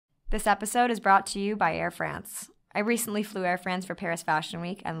This episode is brought to you by Air France. I recently flew Air France for Paris Fashion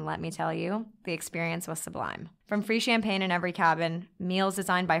Week, and let me tell you, the experience was sublime. From free champagne in every cabin, meals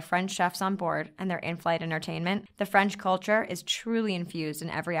designed by French chefs on board, and their in-flight entertainment, the French culture is truly infused in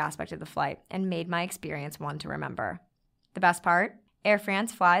every aspect of the flight and made my experience one to remember. The best part? Air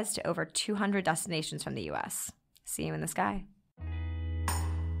France flies to over 200 destinations from the U.S. See you in the sky.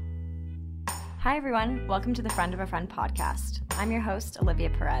 Hi everyone, welcome to the Friend of a Friend podcast. I'm your host,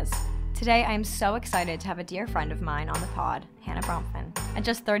 Olivia Perez. Today I am so excited to have a dear friend of mine on the pod, Hannah Bronfman. At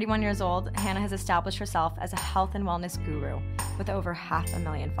just 31 years old, Hannah has established herself as a health and wellness guru with over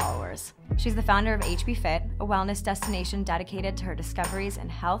 500,000 followers. She's the founder of HBFIT, a wellness destination dedicated to her discoveries in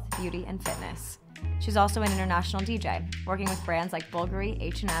health, beauty, and fitness. She's also an international DJ, working with brands like Bulgari,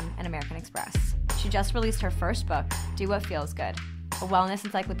 H&M, and American Express. She just released her first book, Do What Feels Good, a wellness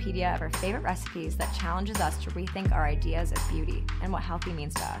encyclopedia of her favorite recipes that challenges us to rethink our ideas of beauty and what healthy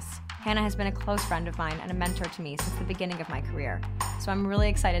means to us. Hannah has been a close friend of mine and a mentor to me since the beginning of my career, so I'm really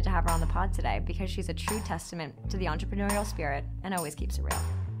excited to have her on the pod today because she's a true testament to the entrepreneurial spirit and always keeps it real.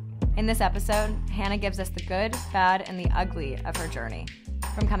 In this episode, Hannah gives us the good, bad, and the ugly of her journey,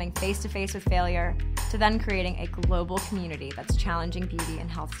 from coming face-to-face with failure to then creating a global community that's challenging beauty and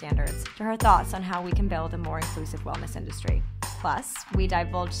health standards, to her thoughts on how we can build a more inclusive wellness industry. Plus, we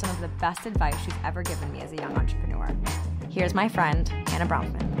divulge some of the best advice she's ever given me as a young entrepreneur. Here's my friend, Hannah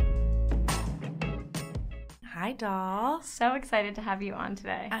Bronfman. Hi, doll. So excited to have you on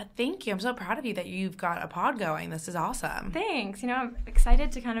today. Thank you. I'm so proud of you that you've got a pod going. This is awesome. Thanks. I'm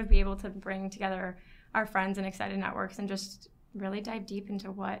excited to kind of be able to bring together our friends and excited networks and just really dive deep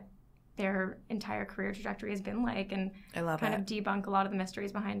into what their entire career trajectory has been like and I love kind of debunk a lot of the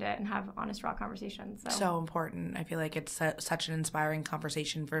mysteries behind it and have honest, raw conversations. So important. I feel like it's such an inspiring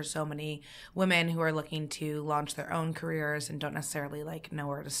conversation for so many women who are looking to launch their own careers and don't necessarily know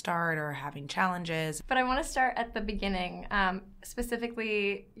where to start or having challenges. But I want to start at the beginning,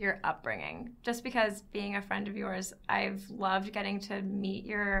 specifically your upbringing. Just because being a friend of yours, I've loved getting to meet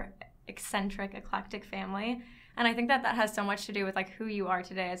your eccentric, eclectic family. And I think that has so much to do with who you are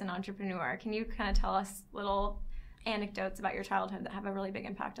today as an entrepreneur. Can you kind of tell us little anecdotes about your childhood that have a really big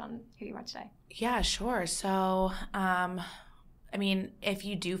impact on who you are today? Yeah, sure. So, if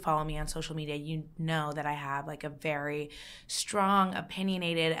you do follow me on social media, you know that I have a very strong,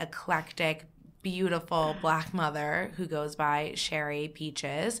 opinionated, eclectic, beautiful Black mother who goes by Sherry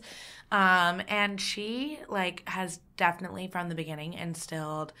Peaches. And she has definitely from the beginning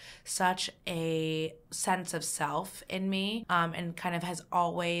instilled such a sense of self in me, and kind of has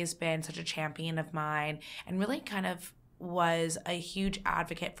always been such a champion of mine and really kind of was a huge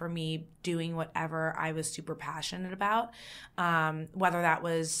advocate for me doing whatever I was super passionate about, whether that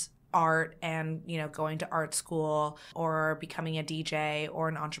was art and, going to art school or becoming a DJ or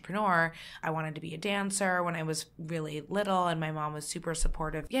an entrepreneur. I wanted to be a dancer when I was really little and my mom was super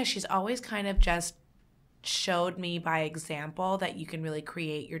supportive. Yeah, she's always kind of just showed me by example that you can really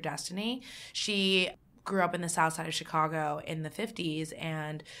create your destiny. She grew up in the south side of Chicago in the 50s,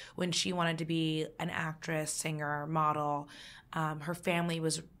 and when she wanted to be an actress, singer, model, her family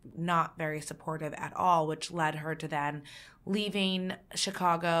was not very supportive at all, which led her to then leaving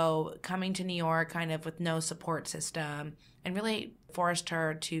Chicago, coming to New York kind of with no support system, and really forced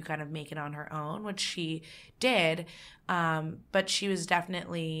her to kind of make it on her own, which she did. But she was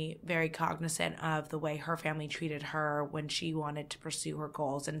definitely very cognizant of the way her family treated her when she wanted to pursue her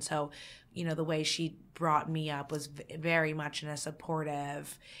goals. And so, the way she brought me up was very much in a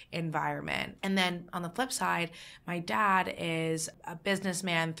supportive environment. And then on the flip side, my dad is a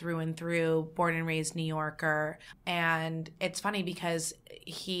businessman through and through, born and raised New Yorker. And it's funny because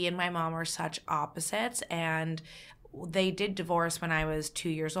he and my mom are such opposites, and they did divorce when I was 2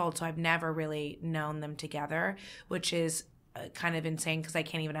 years old, so I've never really known them together, which is kind of insane because I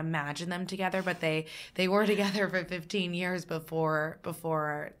can't even imagine them together, but they were together for 15 years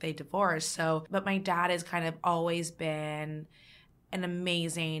before they divorced. So, but my dad has kind of always been an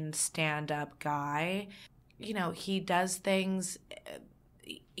amazing stand-up guy. He does things.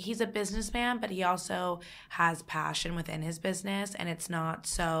 He's a businessman, but he also has passion within his business, and it's not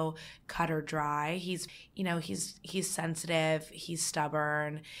so cut or dry. He's sensitive, he's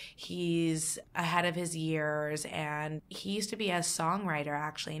stubborn, he's ahead of his years, and he used to be a songwriter,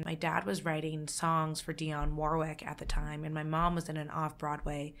 actually. My dad was writing songs for Dionne Warwick at the time, and my mom was in an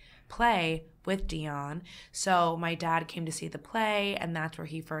off-Broadway play with Dion. So my dad came to see the play, and that's where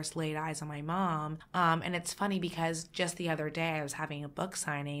he first laid eyes on my mom. And it's funny because just the other day I was having a book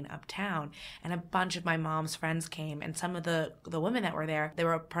signing uptown, and a bunch of my mom's friends came, and some of the women that were there, they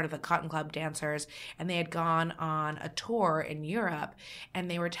were part of the Cotton Club dancers, and they had gone on a tour in Europe,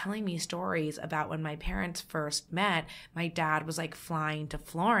 and they were telling me stories about when my parents first met. My dad was like flying to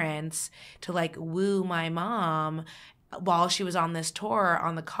Florence to like woo my mom while she was on this tour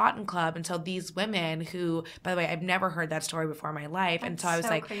on the Cotton Club. And so these women who, by the way, I've never heard that story before in my life. That's and so I was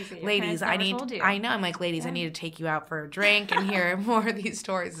like, crazy. ladies, I know. I'm like, ladies, I need to take you out for a drink and hear more of these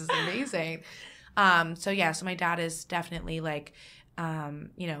stories. This is amazing. So my dad is definitely like,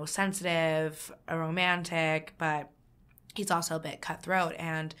 sensitive, romantic, but he's also a bit cutthroat.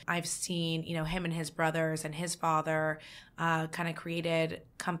 And I've seen, him and his brothers and his father kind of created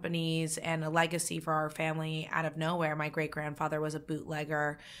companies and a legacy for our family out of nowhere. My great-grandfather was a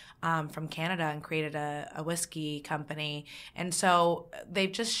bootlegger from Canada and created a whiskey company. And so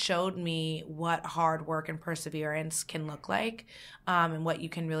they've just showed me what hard work and perseverance can look like, and what you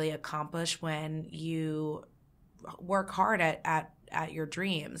can really accomplish when you work hard at your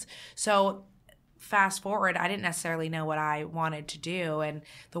dreams. So fast forward, I didn't necessarily know what I wanted to do, and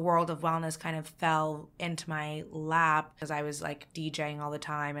the world of wellness kind of fell into my lap because I was like DJing all the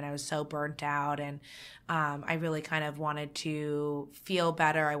time and I was so burnt out, and I really kind of wanted to feel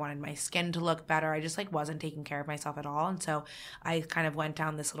better. I wanted my skin to look better. I just like wasn't taking care of myself at all. And so I kind of went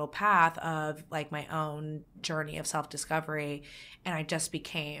down this little path of like my own journey of self-discovery, and I just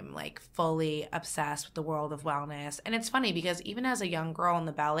became like fully obsessed with the world of wellness. And it's funny because even as a young girl in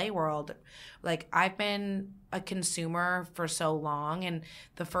the ballet world, like I've been a consumer for so long, and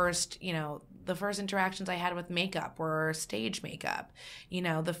the first interactions I had with makeup were stage makeup.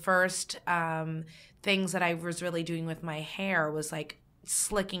 The first things that I was really doing with my hair was like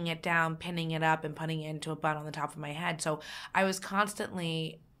slicking it down, pinning it up, and putting it into a bun on the top of my head. So I was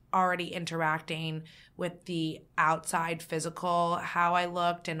constantly already interacting with the outside physical, how I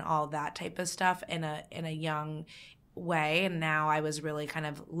looked and all that type of stuff in a young way. And now I was really kind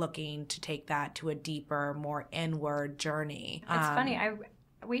of looking to take that to a deeper, more inward journey. It's funny.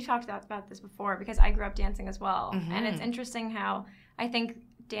 We talked about this before because I grew up dancing as well. Mm-hmm. And it's interesting how I think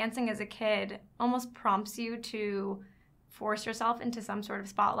dancing as a kid almost prompts you to force yourself into some sort of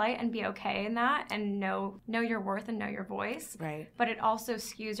spotlight and be okay in that and know your worth and know your voice. Right. But it also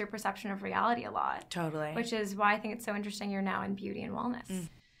skews your perception of reality a lot. Totally. Which is why I think it's so interesting you're now in beauty and wellness.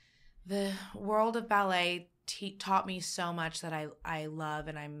 The world of ballet taught me so much that I love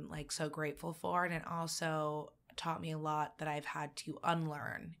and I'm like so grateful for. And it also taught me a lot that I've had to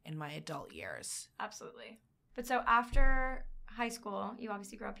unlearn in my adult years. Absolutely. But so after high school, you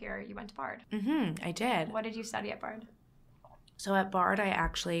obviously grew up here, you went to Bard. Mm-hmm, I did. What did you study at Bard? So at Bard, I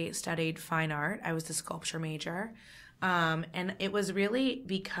actually studied fine art. I was the sculpture major. And it was really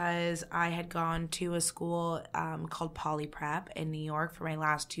because I had gone to a school called Poly Prep in New York for my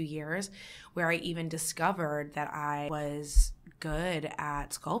last 2 years, where I even discovered that I was good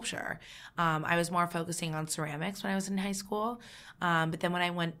at sculpture. I was more focusing on ceramics when I was in high school. But then when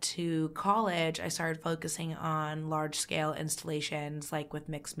I went to college, I started focusing on large scale installations like with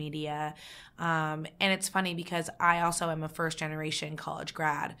mixed media. And it's funny because I also am a first generation college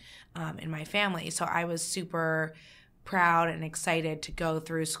grad in my family. So I was super proud and excited to go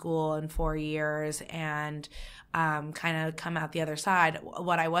through school in 4 years and kind of come out the other side.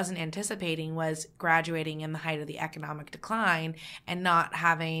 What I wasn't anticipating was graduating in the height of the economic decline and not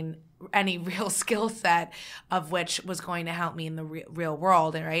having any real skill set of which was going to help me in the real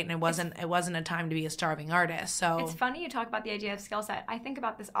world, right? And it wasn't a time to be a starving artist. So it's funny you talk about the idea of skill set. I think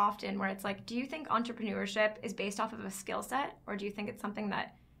about this often where it's like, do you think entrepreneurship is based off of a skill set, or do you think it's something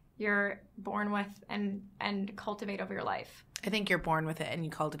that you're born with and cultivate over your life? I think you're born with it and you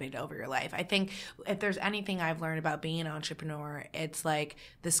cultivate it over your life. I think if there's anything I've learned about being an entrepreneur, it's like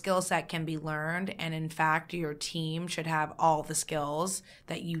the skill set can be learned, and in fact, your team should have all the skills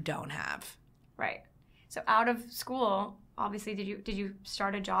that you don't have. Right. So out of school, obviously, did you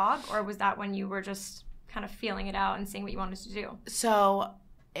start a job, or was that when you were just kind of feeling it out and seeing what you wanted to do? So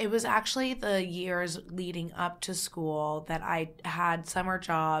it was actually the years leading up to school that I had summer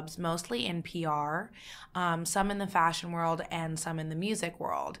jobs, mostly in PR, some in the fashion world and some in the music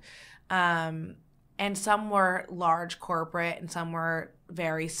world. And some were large corporate and some were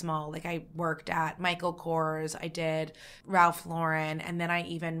very small. Like I worked at Michael Kors, I did Ralph Lauren, and then I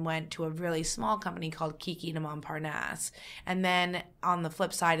even went to a really small company called Kiki de Montparnasse. And then on the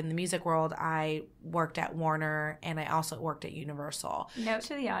flip side, in the music world, I worked at Warner and I also worked at Universal. Note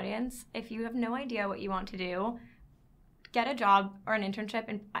to the audience, if you have no idea what you want to do, get a job or an internship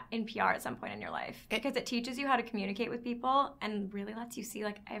in PR at some point in your life, because it teaches you how to communicate with people and really lets you see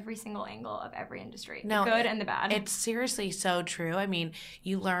like every single angle of every industry, the good and the bad. It's seriously so true. I mean,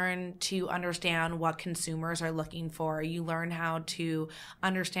 you learn to understand what consumers are looking for. You learn how to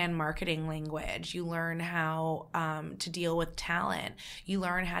understand marketing language. You learn how to deal with talent. You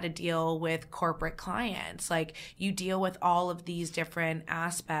learn how to deal with corporate clients. Like, you deal with all of these different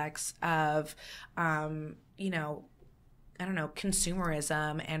aspects of,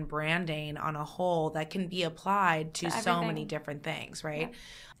 consumerism and branding on a whole that can be applied to so many different things, right? Yeah.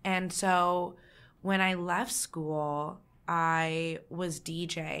 And so when I left school, I was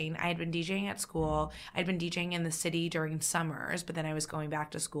DJing. I had been DJing at school. I'd been DJing in the city during summers, but then I was going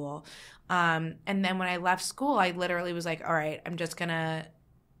back to school. And then when I left school, I literally was like, all right, I'm just going to,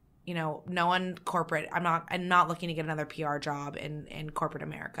 no one corporate. I'm not looking to get another PR job in corporate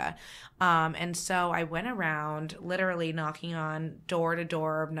America. And so I went around literally knocking on door to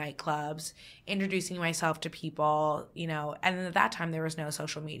door of nightclubs, introducing myself to people, and at that time there was no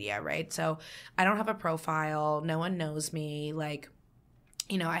social media, right? So I don't have a profile. No one knows me. Like,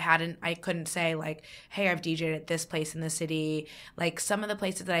 I couldn't say like, hey, I've DJed at this place in the city. Like, some of the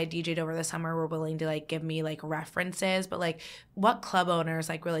places that I DJed over the summer were willing to like give me like references, but like, what club owner is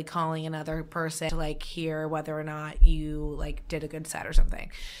like really calling another person to like hear whether or not you like did a good set or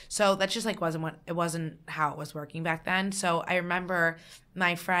something? So that just like wasn't how it was working back then. So I remember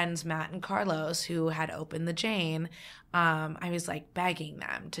my friends Matt and Carlos, who had opened the Jane, I was like begging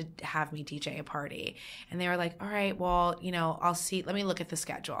them to have me DJ a party. And they were like, all right, well, I'll see. Let me look at the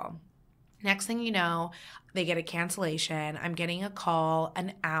schedule. Next thing you know, they get a cancellation. I'm getting a call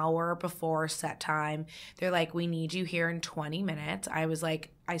an hour before set time. They're like, we need you here in 20 minutes. I was like,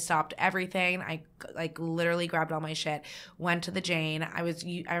 I stopped everything. I like literally grabbed all my shit, went to the Jane. I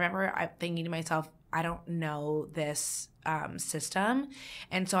remember thinking to myself, I don't know this system.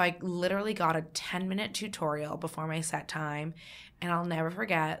 And so I literally got a 10-minute tutorial before my set time. And I'll never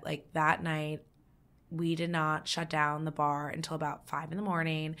forget, like, that night, we did not shut down the bar until about 5 a.m.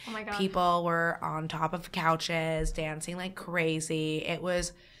 Oh my God. People were on top of couches, dancing like crazy. It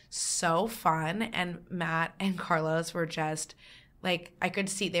was so fun. And Matt and Carlos were just like, I could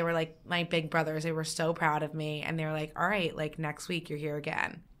see they were like my big brothers. They were so proud of me. And they were like, all right, like next week you're here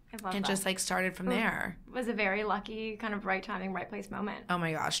again. I love and that. Just like started from there. It was a very lucky kind of right timing, right place moment. Oh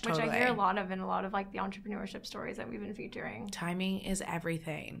my gosh, totally. Which I hear a lot of in a lot of like the entrepreneurship stories that we've been featuring. Timing is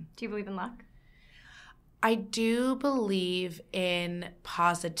everything. Do you believe in luck? I do believe in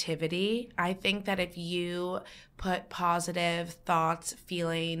positivity. I think that if you put positive thoughts,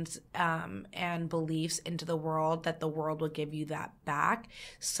 feelings, and beliefs into the world, that the world will give you that back.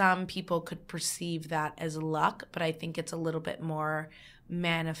 Some people could perceive that as luck, but I think it's a little bit more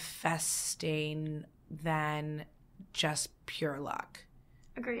manifesting than just pure luck.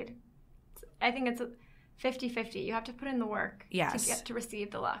 Agreed. I think it's 50-50. You have to put in the work to get to receive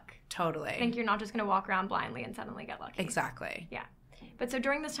the luck. Totally. I think you're not just going to walk around blindly and suddenly get lucky. Exactly. Yeah. But so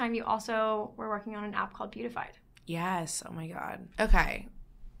during this time, you also were working on an app called Beautified. Yes. Oh my God. Okay.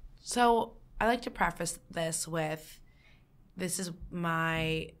 So I like to preface this with, this was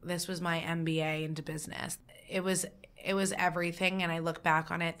my MBA into business. It was everything, and I look back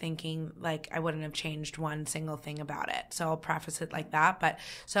on it thinking like I wouldn't have changed one single thing about it. So I'll preface it like that. But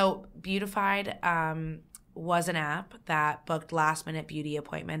so Beautified was an app that booked last-minute beauty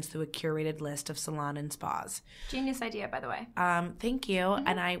appointments through a curated list of salon and spas. Genius idea, by the way. Thank you. Mm-hmm.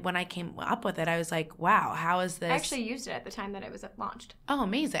 And when I came up with it, I was like, wow, how is this? I actually used it at the time that it was launched. Oh,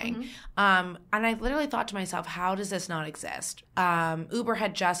 amazing. Mm-hmm. And I literally thought to myself, how does this not exist? Uber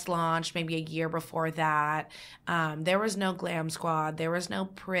had just launched maybe a year before that. There was no Glam Squad. There was no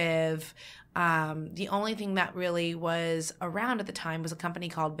Priv. The only thing that really was around at the time was a company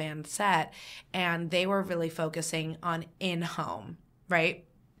called Band Set, and they were really focusing on in-home, right?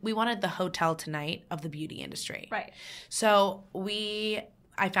 We wanted the hotel tonight of the beauty industry. Right. So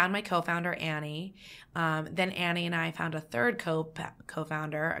I found my co-founder, Annie. Then Annie and I found a third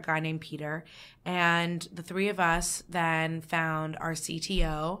co-founder, a guy named Peter. And the three of us then found our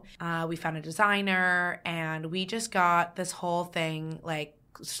CTO. We found a designer, and we just got this whole thing like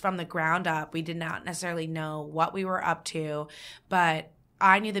from the ground up. We did not necessarily know what we were up to, but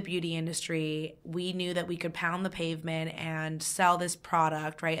I knew the beauty industry. We knew that we could pound the pavement and sell this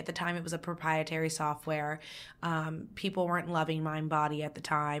product, right? At the time, it was a proprietary software. People weren't loving MindBody at the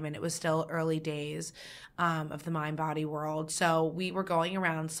time, and it was still early days of the MindBody world. So we were going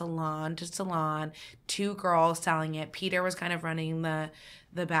around salon to salon, two girls selling it. Peter was kind of running the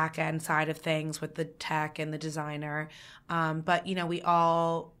back end side of things with the tech and the designer. But, we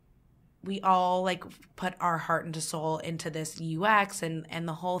all we all like put our heart and soul into this UX and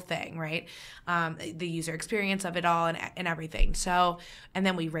the whole thing, right? The user experience of it all and everything. So, and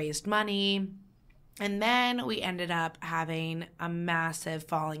then we raised money. And then we ended up having a massive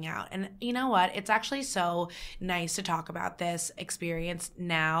falling out. And you know what? It's actually so nice to talk about this experience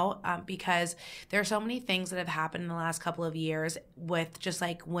now because there are so many things that have happened in the last couple of years with just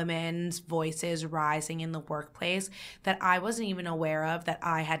like women's voices rising in the workplace that I wasn't even aware of that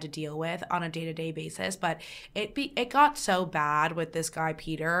I had to deal with on a day-to-day basis. But it got so bad with this guy,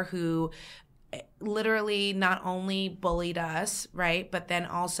 Peter, who literally not only bullied us, right, but then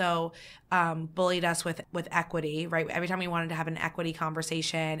also bullied us with equity, right? Every time we wanted to have an equity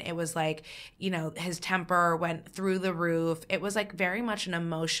conversation, it was like, his temper went through the roof. It was like very much an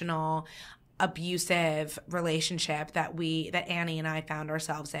emotional, abusive relationship that Annie and I found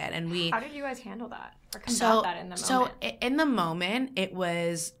ourselves in. And how did you guys handle that or combat that in the moment? So in the moment, it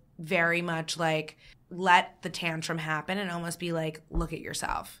was very much like, let the tantrum happen and almost be like, look at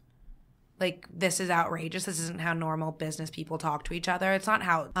yourself. Like, this is outrageous. This isn't how normal business people talk to each other. It's not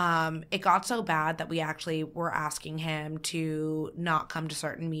how it got so bad that we actually were asking him to not come to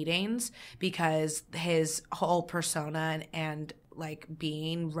certain meetings because his whole persona and like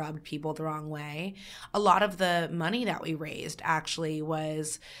being rubbed people the wrong way. A lot of the money that we raised actually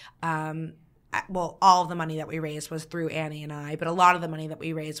was all of the money that we raised was through Annie and I, but a lot of the money that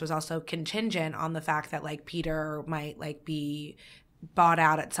we raised was also contingent on the fact that like Peter might like be bought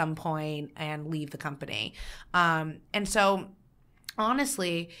out at some point and leave the company. And so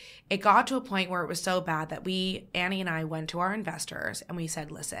honestly, it got to a point where it was so bad that Annie and I went to our investors and we said,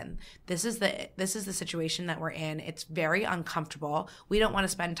 listen, this is the situation that we're in. It's very uncomfortable. We don't want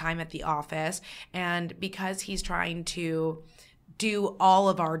to spend time at the office. And because he's trying to do all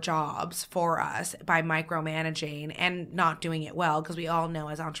of our jobs for us by micromanaging and not doing it well, because we all know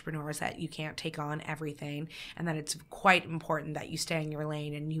as entrepreneurs that you can't take on everything and that it's quite important that you stay in your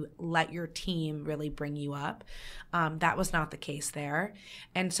lane and you let your team really bring you up. That was not the case there.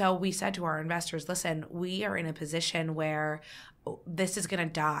 And so we said to our investors, listen, we are in a position where this is going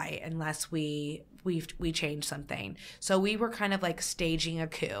to die unless we change something. So we were kind of like staging a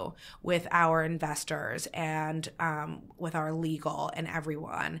coup with our investors and with our legal and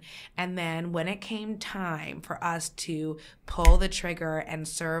everyone. And then when it came time for us to pull the trigger and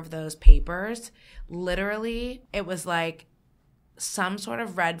serve those papers, literally it was like some sort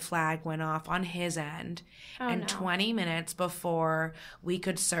of red flag went off on his end. 20 minutes before we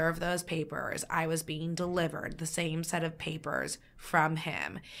could serve those papers, I was being delivered the same set of papers from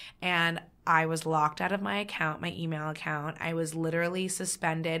him. And I was locked out of my account, my email account. I was literally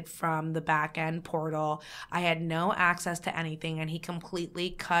suspended from the back end portal. I had no access to anything, and he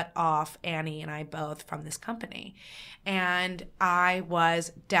completely cut off Annie and I both from this company. And I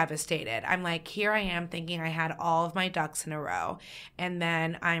was devastated. I'm like, here I am thinking I had all of my ducks in a row, and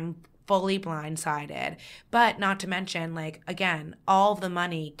then I'm fully blindsided. But not to mention, like, again, all of the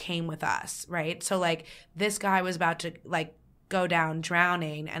money came with us, right? So like this guy was about to like go down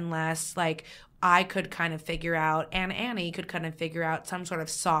drowning unless like I could kind of figure out, and Annie could kind of figure out some sort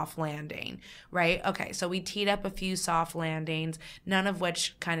of soft landing, right? Okay, so we teed up a few soft landings, none of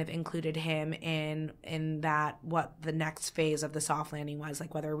which kind of included him in that, what the next phase of the soft landing was,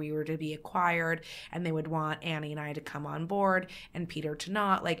 like whether we were to be acquired and they would want Annie and I to come on board and Peter to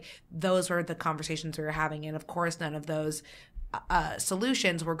not. Like, those were the conversations we were having. And of course, none of those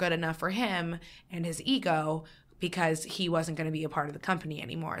solutions were good enough for him and his ego, because he wasn't going to be a part of the company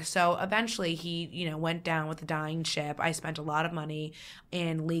anymore. So eventually he, went down with the dying ship. I spent a lot of money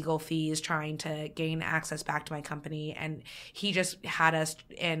in legal fees trying to gain access back to my company. And he just had us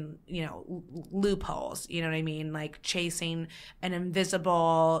in, loopholes, you know what I mean? Like chasing an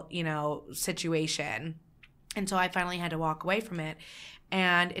invisible, situation. And so I finally had to walk away from it.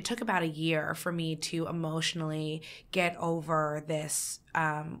 And it took about a year for me to emotionally get over this,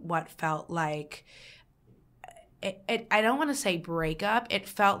 what felt like, I don't want to say breakup. It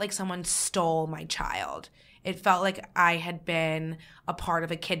felt like someone stole my child. It felt like I had been a part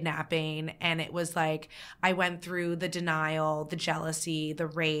of a kidnapping, and it was like I went through the denial, the jealousy, the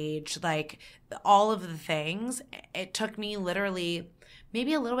rage, like all of the things. It took me literally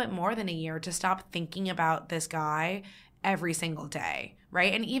maybe a little bit more than a year to stop thinking about this guy every single day,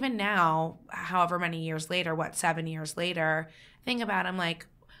 right? And even now, however many years later, 7 years later, think about him like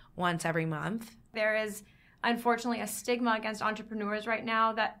once every month. There is unfortunately a stigma against entrepreneurs right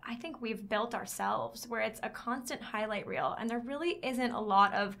now that I think we've built ourselves, where it's a constant highlight reel and there really isn't a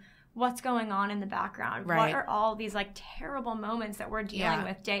lot of what's going on in the background. Right. What are all these like terrible moments that we're dealing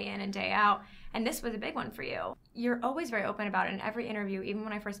with day in and day out? And this was a big one for you. you're always very open about it in every interview, even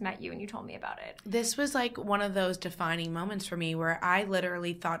when I first met you and you told me about it. This was like one of those defining moments for me where I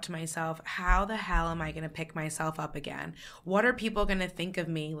literally thought to myself, how the hell am I going to pick myself up again? What are people going to think of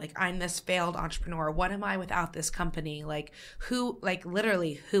me? Like, I'm this failed entrepreneur. What am I without this company? Like,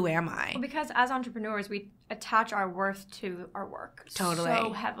 literally, who am I? Well, because as entrepreneurs, we attach our worth to our work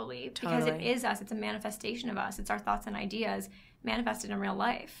so heavily. Because it is us. It's a manifestation of us. It's our thoughts and ideas manifested in real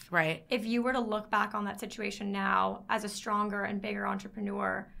life. Right. If you were to look back on that situation now as a stronger and bigger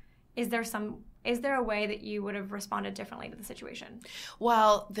entrepreneur, is there a way that you would have responded differently to the situation?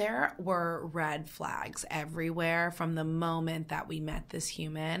 Well, there were red flags everywhere from the moment that we met this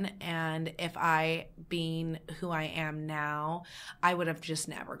human. And if I, being who I am now, I would have just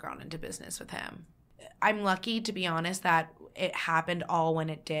never gone into business with him. I'm lucky, to be honest, that it happened all when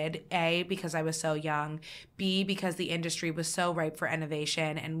it did. A, because I was so young. B, because the industry was so ripe for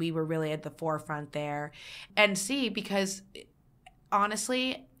innovation and we were really at the forefront there. And C, because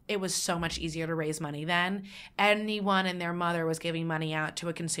honestly, it was so much easier to raise money then. Anyone and their mother was giving money out to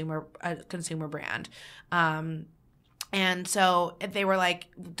a consumer brand. And so if they were like,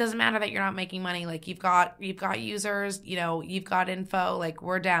 doesn't matter that you're not making money, like you've got users, you've got info, like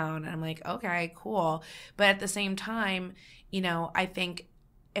we're down. And I'm like, okay, cool. But at the same time, I think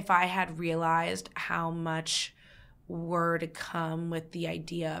if I had realized how much were to come with the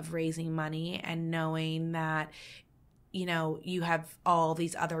idea of raising money and knowing that, you have all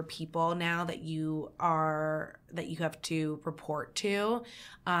these other people now that you have to report to,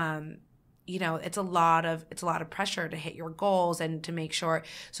 it's a lot of pressure to hit your goals and to make sure.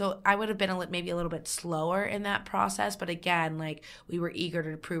 So I would have been maybe a little bit slower in that process. But again, like we were eager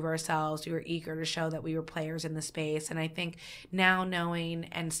to prove ourselves. We were eager to show that we were players in the space. And I think now knowing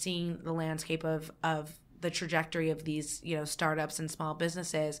and seeing the landscape of the trajectory of these, startups and small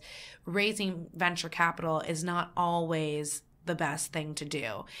businesses, raising venture capital is not always the best thing to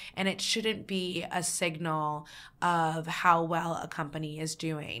do. And it shouldn't be a signal of how well a company is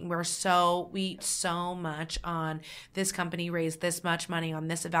doing. We eat so much on this company raised this much money on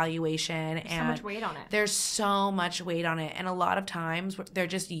this evaluation. There's so much weight on it. There's so much weight on it. And a lot of times they're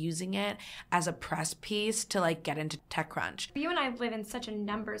just using it as a press piece to like get into TechCrunch. You and I live in such a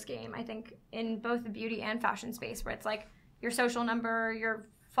numbers game, I think, in both the beauty and fashion space, where it's like your social number, your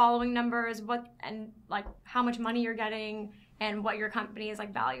following numbers, and like how much money you're getting, and what your company is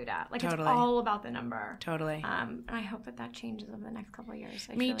like valued at. Like totally. It's all about the number. Totally. And I hope that changes over the next couple of years.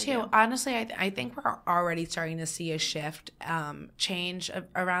 Me too. Honestly, I think we're already starting to see a shift, change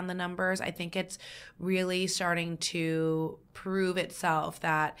around the numbers. I think it's really starting to prove itself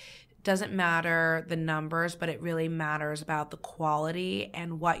that doesn't matter the numbers, but it really matters about the quality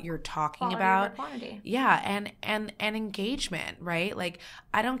and what you're talking about. Quantity. Yeah, and engagement, right? Like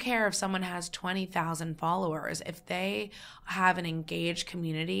I don't care if someone has 20,000 followers, if they have an engaged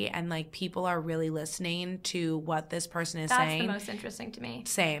community and like people are really listening to what this person is saying. That's the most interesting to me.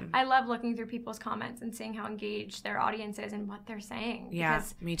 Same. I love looking through people's comments and seeing how engaged their audience is and what they're saying. Yeah,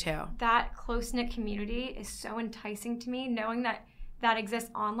 me too. That close-knit community is so enticing to me, knowing that exists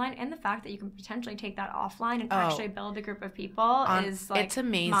online, and the fact that you can potentially take that offline and actually build a group of people is like it's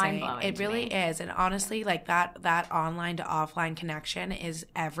amazing. Mind-blowing. It really is. And honestly, like that online to offline connection is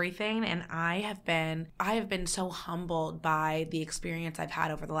everything. And I have been so humbled by the experience I've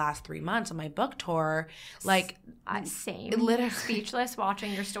had over the last 3 months on my book tour. Like same. Literally Speechless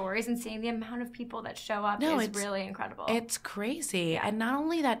watching your stories and seeing the amount of people that show up is really incredible. It's crazy. Yeah. And not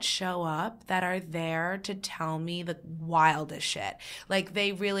only that show up, that are there to tell me the wildest shit. Like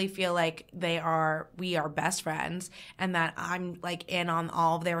they really feel like we are best friends, and that I'm like in on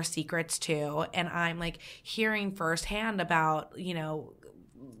all of their secrets too. And I'm like hearing firsthand about,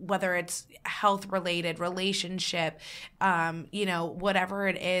 whether it's health related, relationship, whatever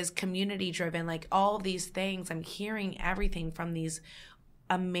it is, community driven, like all of these things. I'm hearing everything from these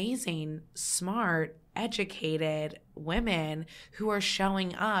amazing, smart, educated women who are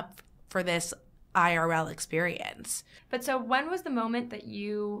showing up for this IRL experience. But so when was the moment that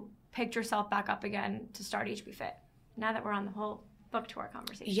you picked yourself back up again to start HBFIT? Now that we're on the whole book tour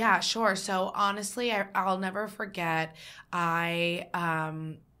conversation. Yeah, sure. So honestly, I'll never forget.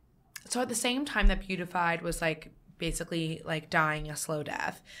 So at the same time that Beautified was like basically like dying a slow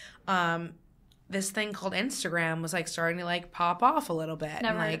death, this thing called Instagram was like starting to like pop off a little bit.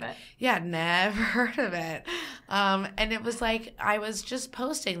 Never heard of it. Yeah, never heard of it. And it was like I was just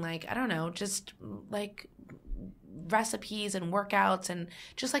posting like, I don't know, just like recipes and workouts and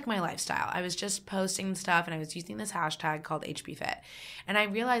just like my lifestyle. I was just posting stuff and I was using this hashtag called HBFIT. And I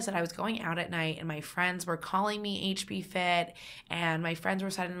realized that I was going out at night and my friends were calling me HBFIT, and my friends were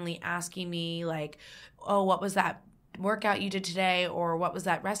suddenly asking me like, oh, what was that workout you did today, or what was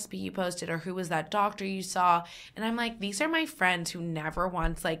that recipe you posted, or who was that doctor you saw? And I'm like, these are my friends who never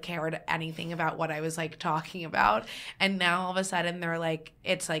once like cared anything about what I was like talking about, and now all of a sudden they're like,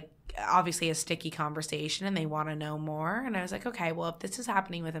 it's like obviously a sticky conversation and they want to know more. And I was like, okay, well, if this is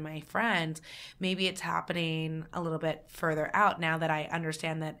happening within my friends, maybe it's happening a little bit further out now that I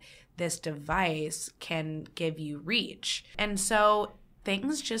understand that this device can give you reach. And so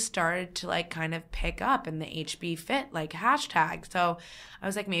things just started to like kind of pick up in the HBFIT like hashtag. So I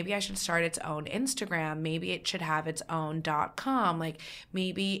was like, maybe I should start its own Instagram. Maybe it should have its own .com. Like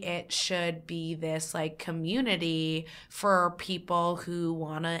maybe it should be this like community for people who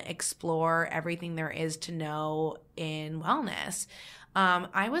want to explore everything there is to know in wellness.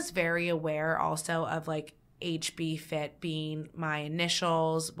 I was very aware also of like HBFIT being my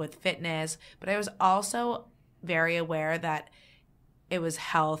initials with fitness, but I was also very aware that it was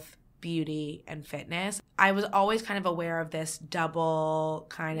health, beauty, and fitness. I was always kind of aware of this double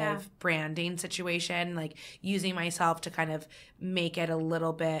kind of branding situation, like using myself to kind of make it a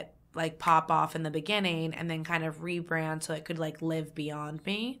little bit like pop off in the beginning and then kind of rebrand so it could like live beyond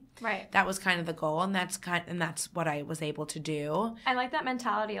me. Right. That was kind of the goal, and that's what I was able to do. I like that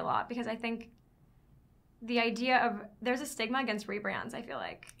mentality a lot because I think the idea of there's a stigma against rebrands, I feel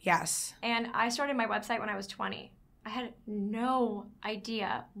like. Yes. And I started my website when I was 20. I had no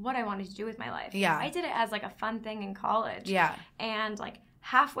idea what I wanted to do with my life. Yeah. I did it as like a fun thing in college. Yeah. And like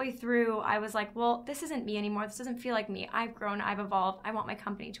halfway through, I was like, well, this isn't me anymore. This doesn't feel like me. I've grown. I've evolved. I want my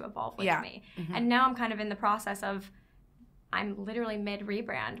company to evolve with me. Mm-hmm. And now I'm kind of in the process of, I'm literally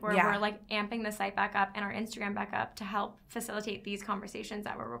mid-rebrand where we're like amping the site back up and our Instagram back up to help facilitate these conversations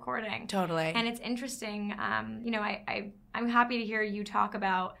that we're recording. Totally. And it's interesting. I'm happy to hear you talk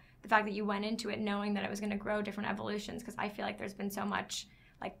about the fact that you went into it knowing that it was going to grow different evolutions, because I feel like there's been so much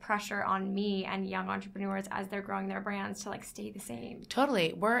like pressure on me and young entrepreneurs as they're growing their brands to like stay the same.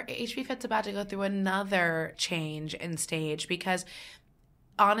 Totally. HBFIT's about to go through another change in stage because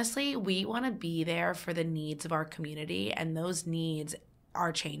honestly, we want to be there for the needs of our community, and those needs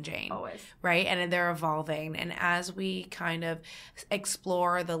are changing. Always. Right? And they're evolving. And as we kind of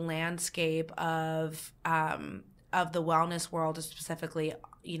explore the landscape of the wellness world, specifically,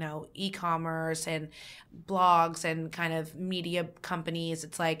 you know, e-commerce and blogs and kind of media companies,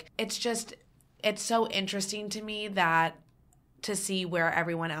 it's so interesting to me that to see where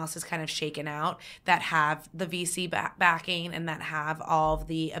everyone else is kind of shaken out, that have the VC backing and that have all of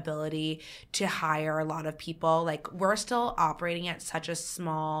the ability to hire a lot of people. Like, we're still operating at such a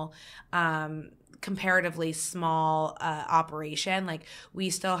small, comparatively small operation. Like, we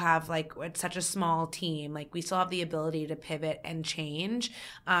still have like such a small team. Like, we still have the ability to pivot and change.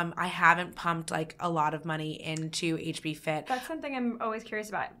 I haven't pumped like a lot of money into HBFIT. That's something I'm always curious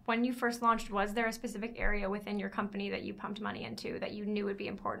about. When you first launched, was there a specific area within your company that you pumped money into that you knew would be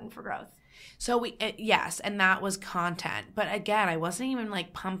important for growth? So yes, and that was content. But again, I wasn't even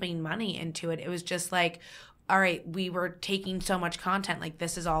like pumping money into it. It was just like, all right, we were taking so much content, like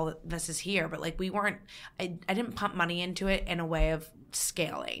this is here, but like I didn't pump money into it in a way of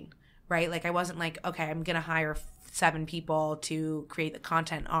scaling, right? Like, I wasn't like, okay, I'm going to hire 7 people to create the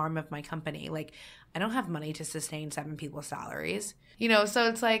content arm of my company. Like, I don't have money to sustain 7 people's salaries, you know? So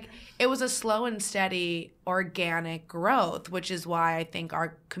it's like, it was a slow and steady organic growth, which is why I think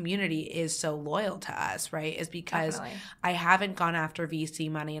our community is so loyal to us, right? Is because Definitely. I haven't gone after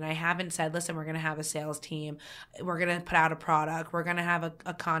VC money, and I haven't said, listen, we're going to have a sales team. We're going to put out a product. We're going to have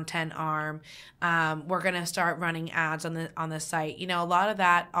a content arm. We're going to start running ads on the site. You know, a lot of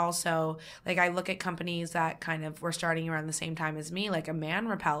that also, like, I look at companies that kind of were starting around the same time as me, like a Man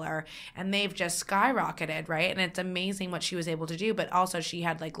Repeller, and they've just skyrocketed, right? And it's amazing what she was able to do, but also she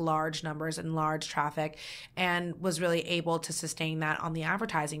had like large numbers and large traffic and was really able to sustain that on the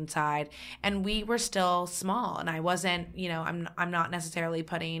advertising side. And we were still small, and I wasn't, you know, I'm not necessarily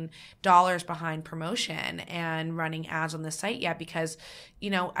putting dollars behind promotion and running ads on the site yet, because,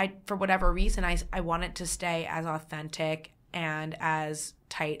 you know, for whatever reason, I wanted to stay as authentic and as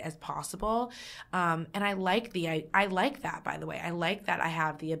tight as possible. And I like that, by the way. I like that I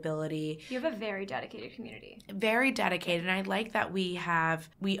have the ability. You have a very dedicated community. Very dedicated. And I like that we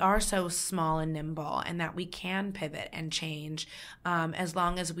are so small and nimble, and that we can pivot and change as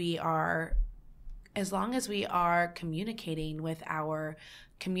long as we are communicating with our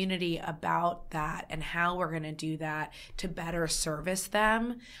community about that and how we're going to do that to better service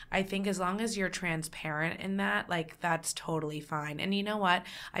them. I think as long as you're transparent in that, like, that's totally fine. And you know what?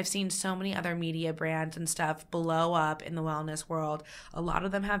 I've seen so many other media brands and stuff blow up in the wellness world. A lot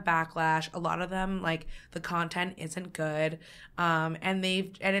of them have backlash. A lot of them, like, the content isn't good. And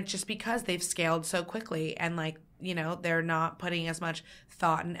it's just because they've scaled so quickly, and, like, you know, they're not putting as much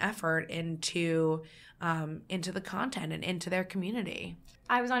thought and effort into the content and into their community.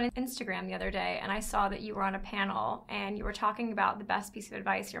 I was on Instagram the other day, and I saw that you were on a panel, and you were talking about the best piece of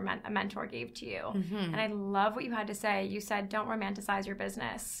advice a mentor gave to you. Mm-hmm. And I love what you had to say. You said, don't romanticize your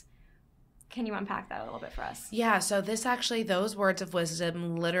business. Can you unpack that a little bit for us? Yeah, so those words of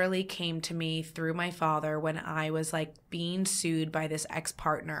wisdom literally came to me through my father when I was, like, being sued by this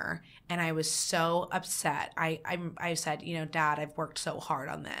ex-partner, and I was so upset. I said, you know, Dad, I've worked so hard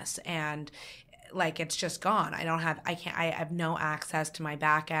on this, and, like, it's just gone. I have no access to my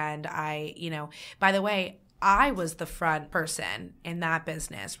back end. By the way, I was the front person in that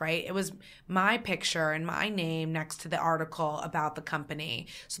business, right? It was my picture and my name next to the article about the company.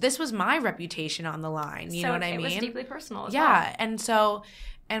 So this was my reputation on the line. You know what I mean? It was deeply personal as well. Yeah.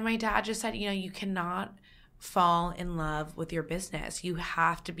 And my dad just said, you know, you cannot fall in love with your business. You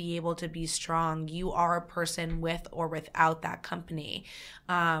have to be able to be strong. You are a person with or without that company.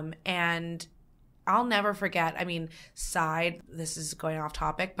 And I'll never forget, this is going off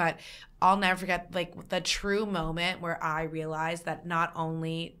topic, but I'll never forget, like, the true moment where I realized that not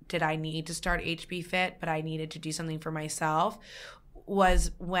only did I need to start HBFIT, but I needed to do something for myself,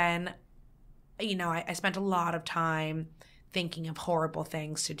 was when, you know, I spent a lot of time thinking of horrible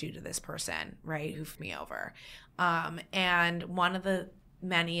things to do to this person, right, who fucked me over. And one of the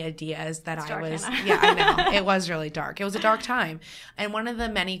many ideas that Hannah. I know, it was really dark. It was a dark time. And one of the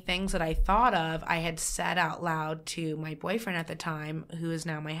many things that I thought of, I had said out loud to my boyfriend at the time, who is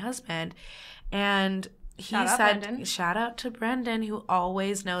now my husband. And he said, shout out to Brendan, who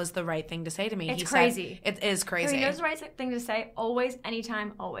always knows the right thing to say to me. It's crazy. It is crazy. He knows the right thing to say, always,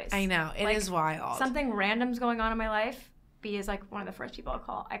 anytime, always. I know. It is wild. Something random's going on in my life. B is, like, one of the first people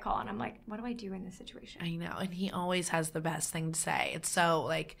I call, and I'm like, what do I do in this situation? I know, and he always has the best thing to say. It's so,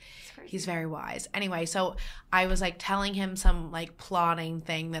 like, he's very wise. Anyway, so I was, like, telling him some, like, plotting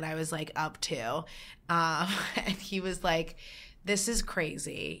thing that I was, like, up to, and he was like, this is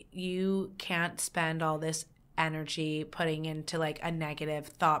crazy. You can't spend all this energy putting into, like, a negative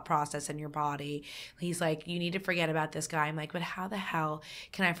thought process in your body. He's like, you need to forget about this guy. I'm like, but how the hell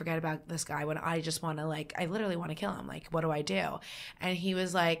can I forget about this guy when I just want to, like, I literally want to kill him? Like, what do I do? And he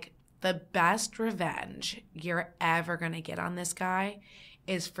was like, the best revenge you're ever going to get on this guy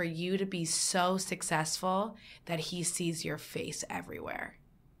is for you to be so successful that he sees your face everywhere.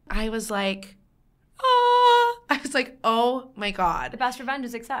 I was like, oh my God. The best revenge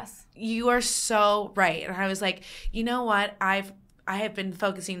is success. You are so right. And I was like, you know what? I have been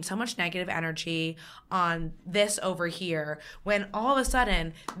focusing so much negative energy on this over here, when all of a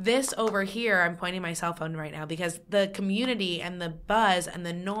sudden this over here, I'm pointing my cell phone right now because the community and the buzz and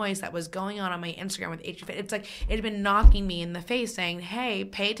the noise that was going on my Instagram with HBFIT, it's like it had been knocking me in the face saying, hey,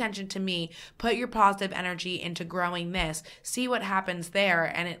 pay attention to me, put your positive energy into growing this, see what happens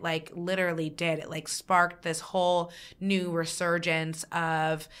there. And it, like, literally did. It, like, sparked this whole new resurgence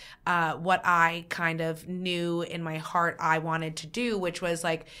of what I kind of knew in my heart I wanted to do, which was,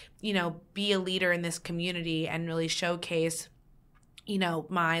 like, you know, be a leader in this community and really showcase, you know,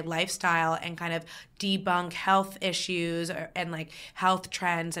 my lifestyle and kind of debunk health issues and, like, health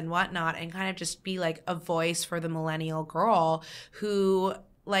trends and whatnot, and kind of just be, like, a voice for the millennial girl who,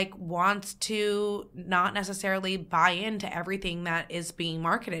 like, wants to not necessarily buy into everything that is being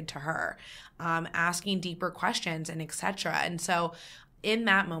marketed to her, asking deeper questions and etc. And so in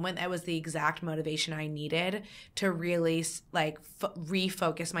that moment, that was the exact motivation I needed to really, like,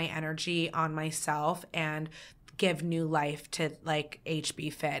 refocus my energy on myself and give new life to, like,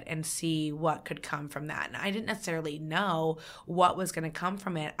 HBFIT and see what could come from that. And I didn't necessarily know what was going to come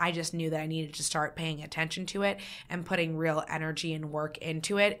from it. I just knew that I needed to start paying attention to it and putting real energy and work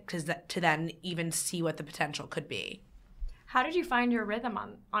into it to then even see what the potential could be. How did you find your rhythm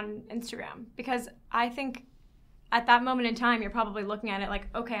on Instagram? Because I think at that moment in time, you're probably looking at it like,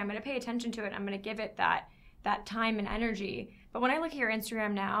 okay, I'm going to pay attention to it. I'm going to give it that time and energy. But when I look at your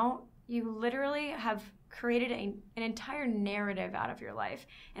Instagram now, you literally have created an entire narrative out of your life.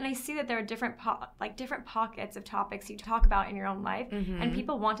 And I see that there are different pockets of topics you talk about in your own life. Mm-hmm. And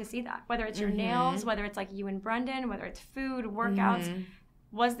people want to see that, whether it's your mm-hmm. nails, whether it's, like, you and Brendan, whether it's food, workouts. Mm-hmm.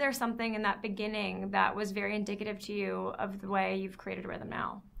 Was there something in that beginning that was very indicative to you of the way you've created a rhythm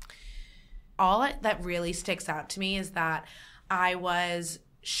now? All that really sticks out to me is that I was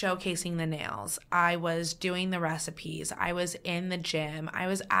showcasing the nails. I was doing the recipes. I was in the gym. I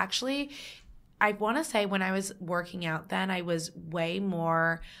was actually, I want to say when I was working out then, I was way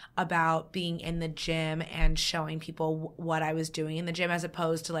more about being in the gym and showing people what I was doing in the gym as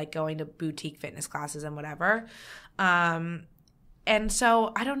opposed to like going to boutique fitness classes and whatever. And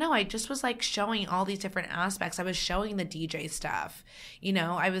so, I don't know, I just was like showing all these different aspects. I was showing the DJ stuff, you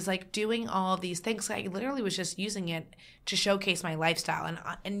know, I was like doing all of these things. I literally was just using it to showcase my lifestyle.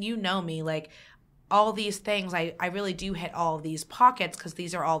 And you know me, like all these things, I really do hit all of these pockets because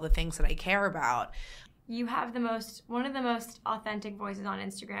these are all the things that I care about. You have one of the most authentic voices on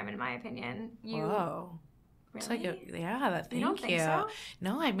Instagram, in my opinion. Whoa. Really? It's like, thank you. You don't think so?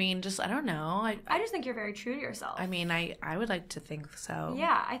 No, I mean, just, I don't know. I just think you're very true to yourself. I mean, I would like to think so.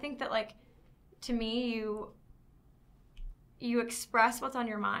 Yeah, I think that, like, to me, you express what's on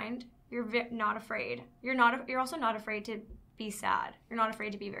your mind. You're not afraid. You're also not afraid to be sad. You're not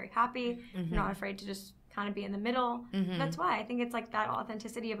afraid to be very happy. Mm-hmm. You're not afraid to just kind of be in the middle. Mm-hmm. That's why I think it's like that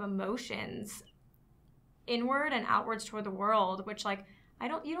authenticity of emotions inward and outwards toward the world, which, like,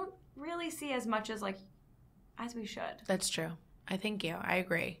 you don't really see as much as, like, as we should. That's true. I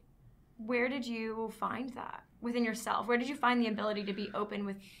agree. Where did you find that within yourself? Where did you find the ability to be open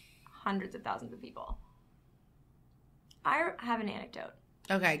with hundreds of thousands of people? I have an anecdote.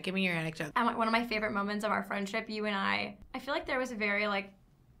 Okay, give me your anecdote. One of my favorite moments of our friendship, you and I feel like there was a very, like,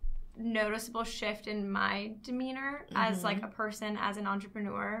 noticeable shift in my demeanor as, like, a person, as an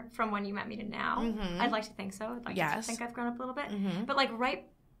entrepreneur from when you met me to now. I'd like to think so. I'd like to think I've grown up a little bit. But, like, right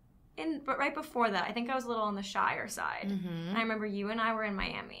before that, I think I was a little on the shyer side. And I remember you and I were in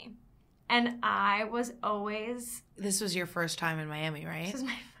Miami. And I was always... This was your first time in Miami, right?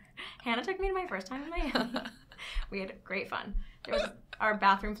 Hannah took me to my first time in Miami. We had great fun. Our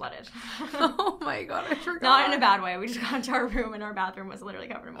bathroom flooded. Oh my God, I forgot. Not in a bad way. We just got into our room and our bathroom was literally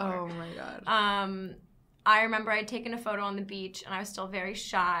covered in water. Oh my God. I remember I'd taken a photo on the beach and I was still very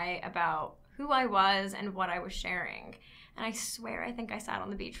shy about who I was and what I was sharing. And I swear, I think I sat on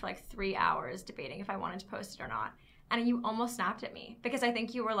the beach for like 3 hours debating if I wanted to post it or not. And you almost snapped at me because I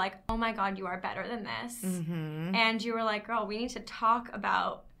think you were like, oh my God, you are better than this. And you were like, girl, we need to talk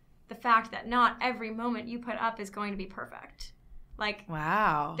about the fact that not every moment you put up is going to be perfect. Like,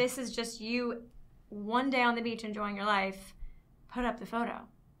 wow, this is just you one day on the beach enjoying your life, put up the photo.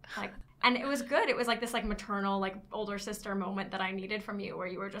 Like, and it was good. It was like this like maternal, like older sister moment that I needed from you where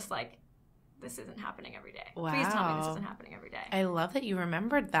you were just like, this isn't happening every day. Wow. Please tell me this isn't happening every day. I love that you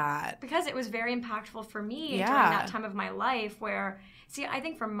remembered that. Because it was very impactful for me during that time of my life where, see, I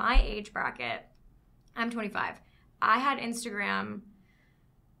think for my age bracket, I'm 25. I had Instagram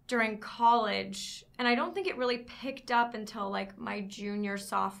during college, and I don't think it really picked up until like my junior,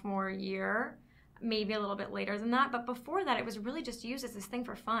 sophomore year, maybe a little bit later than that. But before that, it was really just used as this thing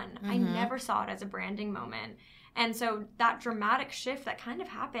for fun. I never saw it as a branding moment. And so that dramatic shift that kind of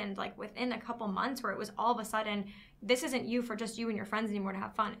happened like within a couple months where it was all of a sudden, this isn't you for just you and your friends anymore to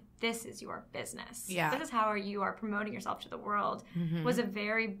have fun. This is your business. Yeah. This is how you are promoting yourself to the world. Was a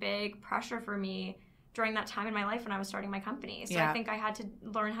very big pressure for me during that time in my life when I was starting my company. So I think I had to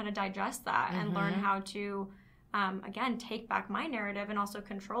learn how to digest that and learn how to, again, take back my narrative and also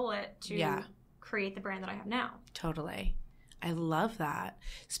control it to create the brand that I have now. Totally. I love that.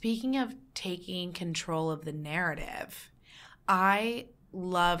 Speaking of taking control of the narrative, I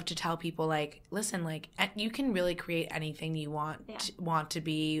love to tell people, like, listen, like, you can really create anything you want to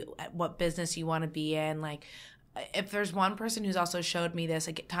be, what business you want to be in. Like, if there's one person who's also showed me this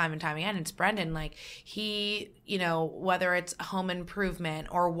like time and time again, it's Brendan. Like, he, you know, whether it's home improvement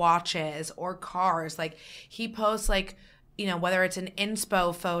or watches or cars, like, he posts, like, you know, whether it's an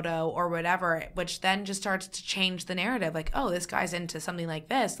inspo photo or whatever, which then just starts to change the narrative. Like, oh, this guy's into something like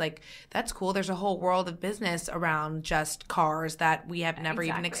this. Like, that's cool. There's a whole world of business around just cars that we have never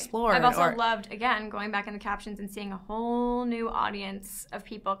even explored. I've also loved, again, going back in the captions and seeing a whole new audience of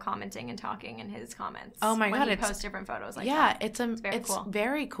people commenting and talking in his comments. Oh my God. When he posts different photos like that. It's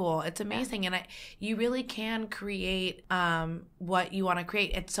very cool. It's amazing. And you really can create what you want to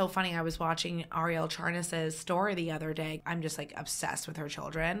create. It's so funny. I was watching Ariel Charnas's story the other day. I'm just like obsessed with her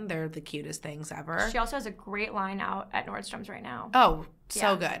children. They're the cutest things ever. She also has a great line out at Nordstrom's right now. Oh,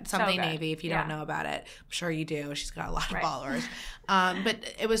 so good. Something so good. Navy, if you don't know about it. I'm sure you do. She's got a lot of followers.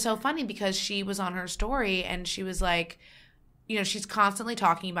 But it was so funny because she was on her story and she was like, you know, she's constantly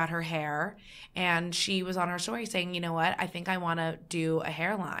talking about her hair, and she was on her story saying, you know what, I think I want to do a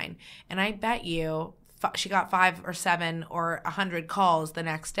hairline. And I bet you she got 5 or 7 or 100 calls the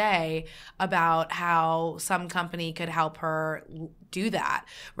next day about how some company could help her do that,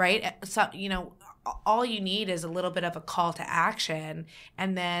 right? So, you know, all you need is a little bit of a call to action,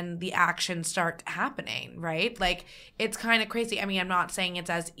 and then the actions start happening, right? Like, it's kind of crazy. I mean, I'm not saying it's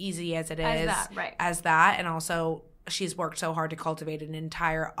as easy as it is as that. And also, she's worked so hard to cultivate an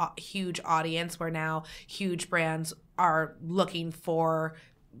entire huge audience where now huge brands are looking for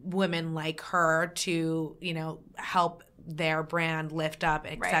women like her to, you know, help their brand lift up,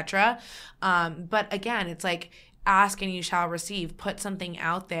 etc. But again, it's like, ask and you shall receive. Put something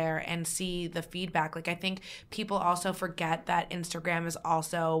out there and see the feedback. Like, I think people also forget that Instagram is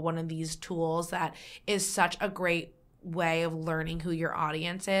also one of these tools that is such a great way of learning who your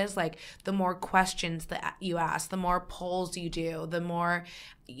audience is. Like, the more questions that you ask, the more polls you do, the more,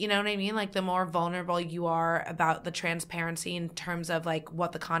 you know what I mean? Like, the more vulnerable you are about the transparency in terms of like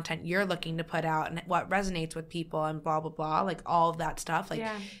what the content you're looking to put out and what resonates with people and blah, blah, blah, like all of that stuff. Like,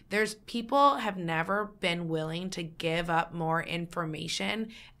 there's people have never been willing to give up more information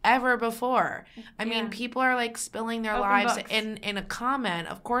ever before. I mean, people are like spilling their lives in a comment.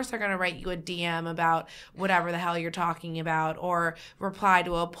 Of course, they're going to write you a DM about whatever the hell you're talking about, or reply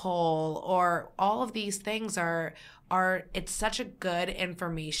to a poll, or all of these things are it's such a good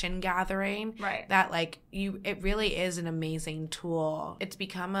information gathering that like it really is an amazing tool. It's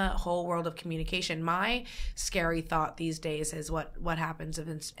become a whole world of communication. My scary thought these days is what happens if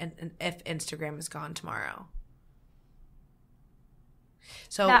Instagram is gone tomorrow.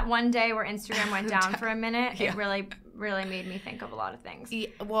 So that one day where Instagram went down for a minute, it really made me think of a lot of things.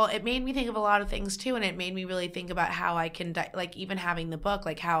 Well, it made me think of a lot of things too, and it made me really think about how I can, like, even having the book,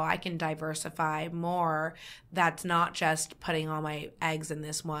 like how I can diversify more. That's not just putting all my eggs in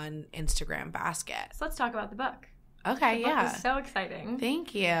this one Instagram basket. So let's talk about the book. Okay, the book is so exciting.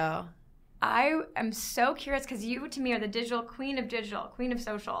 Thank you. I am so curious because you, to me, are the digital, queen of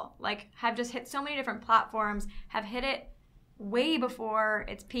social. Like, have just hit so many different platforms, have hit it way before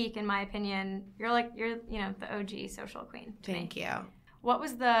its peak, in my opinion. You're you know, the OG social queen. Thank you. What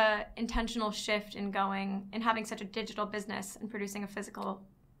was the intentional shift in having such a digital business and producing a physical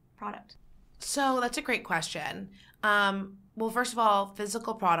product? So that's a great question. Well, first of all,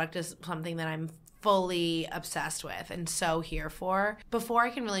 physical product is something that I'm fully obsessed with and so here for. Before I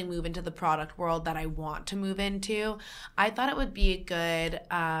can really move into the product world that I want to move into, I thought it would be a good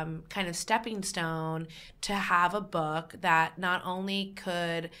kind of stepping stone to have a book that not only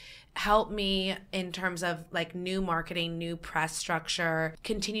could help me in terms of like new marketing, new press structure,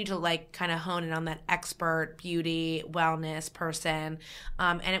 continue to like kind of hone in on that expert beauty wellness person.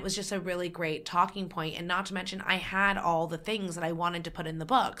 And it was just a really great talking point. And not to mention, I had all the things that I wanted to put in the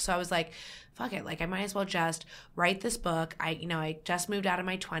book. So I was like, fuck it. Like, I might as well just write this book. I just moved out of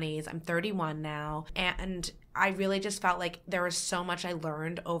my 20s. I'm 31 now. And I really just felt like there was so much I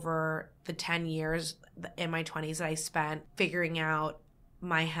learned over the 10 years in my 20s that I spent figuring out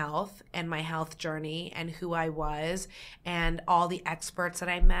my health and my health journey and who I was and all the experts that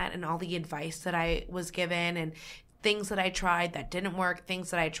I met and all the advice that I was given and things that I tried that didn't work, things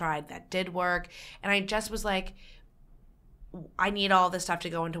that I tried that did work. And I just was like, I need all this stuff to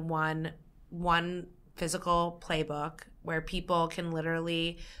go into one physical playbook where people can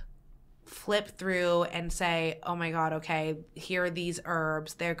literally flip through and say, oh my God, okay, here are these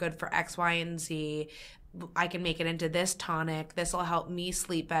herbs. They're good for X, Y, and Z. I can make it into this tonic. This will help me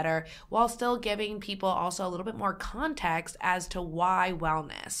sleep better, while still giving people also a little bit more context as to why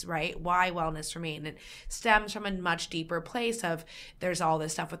wellness, right? Why wellness for me. And it stems from a much deeper place of there's all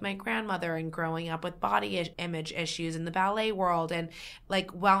this stuff with my grandmother and growing up with body image issues in the ballet world. And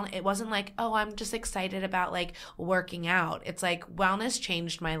like, well, it wasn't like, oh, I'm just excited about like working out. It's like wellness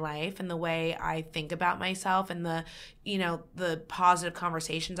changed my life and the way I think about myself and the positive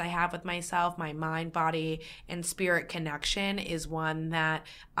conversations I have with myself. My mind, body, and spirit connection is one that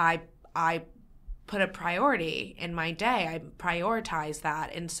I put a priority in my day. I prioritize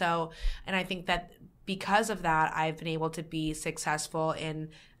that. And I think that because of that, I've been able to be successful in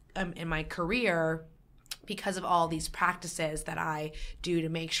my career because of all these practices that I do to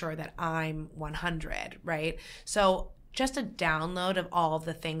make sure that I'm 100, right? So just a download of all of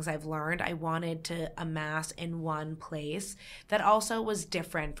the things I've learned, I wanted to amass in one place that also was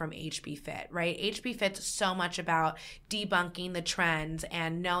different from HBFIT, right? HBFIT's so much about debunking the trends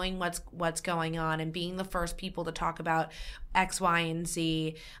and knowing what's going on and being the first people to talk about X, Y, and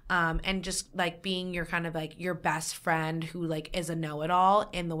Z, and just like being your kind of like your best friend who like is a know-it-all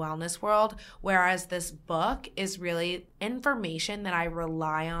in the wellness world. Whereas this book is really information that I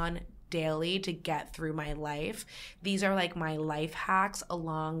rely on daily to get through my life. These are like my life hacks,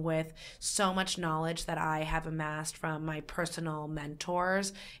 along with so much knowledge that I have amassed from my personal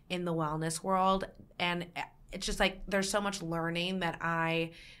mentors in the wellness world. And it's just like there's so much learning that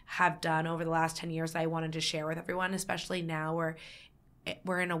I have done over the last 10 years that I wanted to share with everyone, especially now where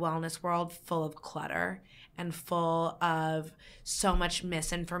we're in a wellness world full of clutter and full of so much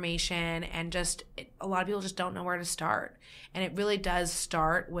misinformation, and just a lot of people just don't know where to start. And it really does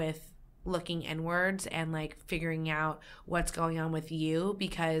start with looking inwards and like figuring out what's going on with you,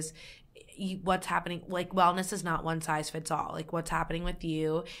 because what's happening, like wellness is not one size fits all. Like what's happening with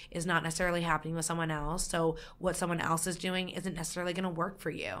you is not necessarily happening with someone else. So what someone else is doing isn't necessarily going to work for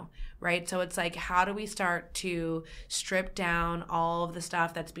you, right? So it's like, how do we start to strip down all of the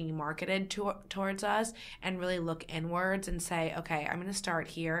stuff that's being marketed towards us and really look inwards and say, okay, I'm going to start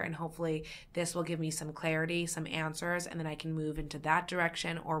here, and hopefully this will give me some clarity, some answers, and then I can move into that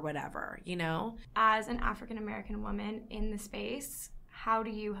direction or whatever, you know? As an African-American woman in the space, how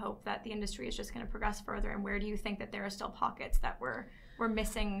do you hope that the industry is just going to progress further, and where do you think that there are still pockets that we're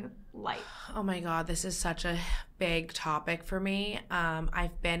missing light? Oh my God, this is such a big topic for me.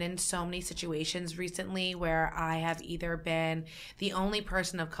 I've been in so many situations recently where I have either been the only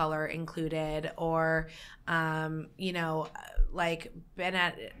person of color included, or, like been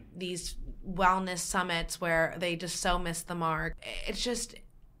at these wellness summits where they just so miss the mark.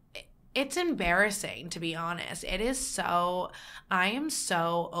 It's embarrassing, to be honest. I am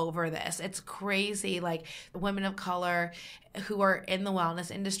so over this. It's crazy. Like, women of color who are in the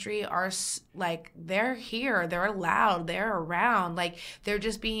wellness industry are like, they're here, they're allowed, they're around. Like, they're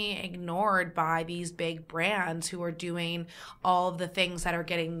just being ignored by these big brands who are doing all of the things that are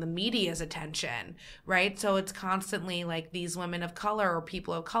getting the media's attention, right? So it's constantly like these women of color or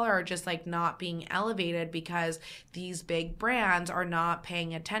people of color are just like not being elevated because these big brands are not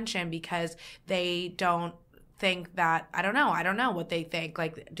paying attention, because they don't think that, I don't know what they think.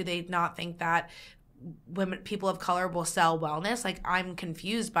 Like, do they not think that people of color will sell wellness? Like, I'm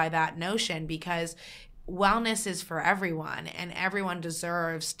confused by that notion, because wellness is for everyone and everyone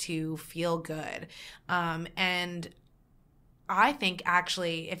deserves to feel good. And I think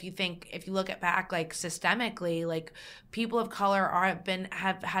actually, if you look at back, like systemically, like people of color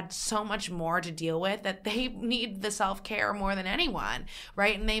have had so much more to deal with, that they need the self-care more than anyone,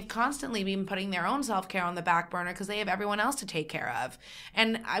 right? And they've constantly been putting their own self-care on the back burner because they have everyone else to take care of.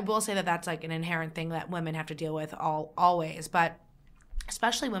 And I will say that that's like an inherent thing that women have to deal with always, but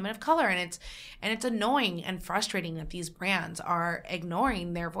especially women of color. And it's annoying and frustrating that these brands are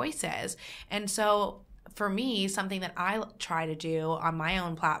ignoring their voices. And so for me, something that I try to do on my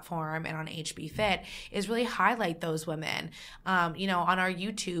own platform and on HBFIT is really highlight those women. On our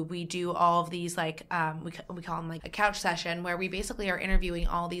YouTube, we do all of these like, we call them like a couch session, where we basically are interviewing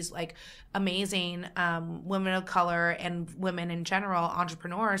all these like amazing women of color and women in general,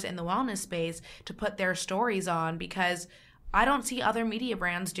 entrepreneurs in the wellness space, to put their stories on, because I don't see other media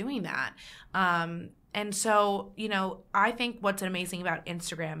brands doing that. And so, I think what's amazing about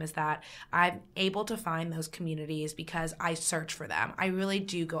Instagram is that I'm able to find those communities because I search for them. I really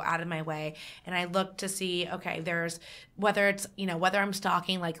do go out of my way, and I look to see, okay, there's, whether I'm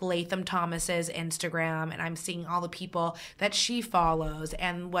stalking like Latham Thomas's Instagram and I'm seeing all the people that she follows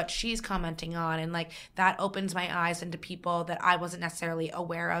and what she's commenting on, and like that opens my eyes into people that I wasn't necessarily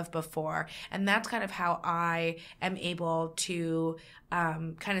aware of before. And that's kind of how I am able to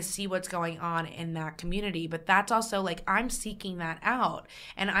kind of see what's going on in that community. But that's also like, I'm seeking that out,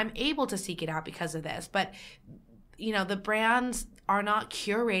 and I'm able to seek it out because of this. But the brands are not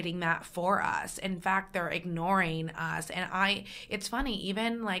curating that for us. In fact, they're ignoring us. And it's funny,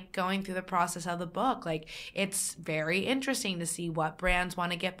 even like going through the process of the book, like it's very interesting to see what brands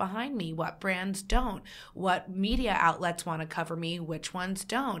want to get behind me, what brands don't, what media outlets want to cover me, which ones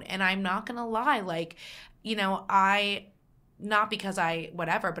don't. And I'm not going to lie, like, not because but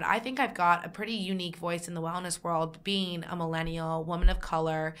I think I've got a pretty unique voice in the wellness world, being a millennial woman of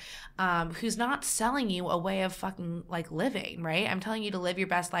color, who's not selling you a way of fucking like living, right? I'm telling you to live your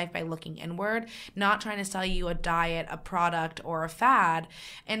best life by looking inward, not trying to sell you a diet, a product, or a fad.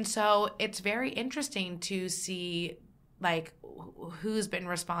 And so it's very interesting to see like who's been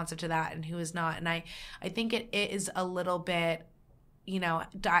responsive to that and who is not. And I think it is a little bit,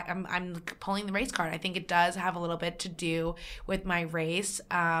 I'm pulling the race card. I think it does have a little bit to do with my race,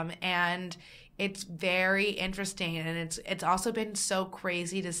 and it's very interesting. And it's also been so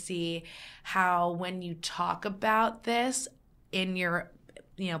crazy to see how, when you talk about this in your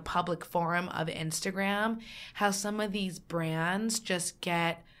public forum of Instagram, how some of these brands just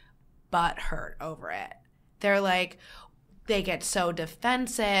get butthurt over it. They're like, they get so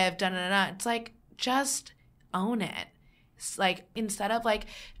defensive, It's like, just own it. Like, instead of like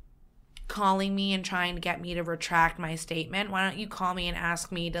calling me and trying to get me to retract my statement? Why don't you call me and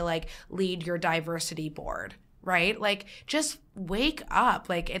ask me to like lead your diversity board? Right? Like, just wake up.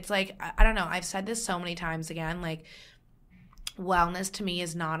 Like, it's like, I don't know. I've said this so many times again, like, wellness to me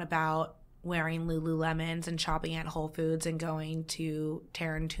is not about wearing Lululemons and shopping at Whole Foods and going to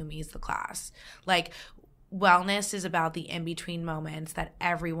Taryn Toomey's The Class. Like, wellness is about the in-between moments that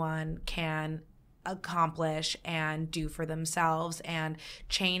everyone can accomplish and do for themselves, and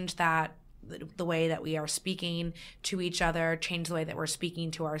change that, the way that we are speaking to each other, change the way that we're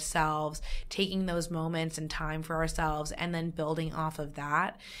speaking to ourselves, taking those moments and time for ourselves, and then building off of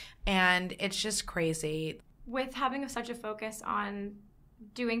that. And it's just crazy. With having such a focus on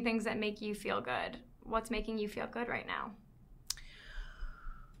doing things that make you feel good, what's making you feel good right now?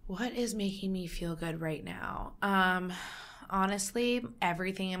 What is making me feel good right now? Honestly,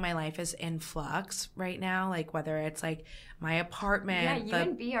 everything in my life is in flux right now. Like, whether it's like my apartment. Yeah, you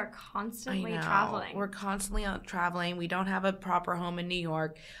and B are constantly traveling. We're constantly out traveling. We don't have a proper home in New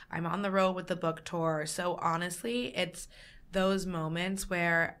York. I'm on the road with the book tour. So honestly, it's those moments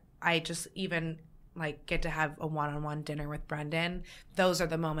where I just even like get to have a one-on-one dinner with Brendan. Those are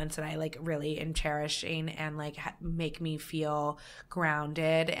the moments that I like really am cherishing and like make me feel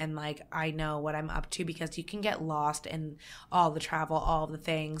grounded and like I know what I'm up to, because you can get lost in all the travel, all the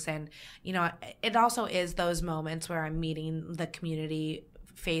things. And, you know, it also is those moments where I'm meeting the community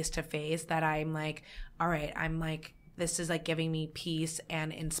face to face that I'm like, all right, I'm like, this is like giving me peace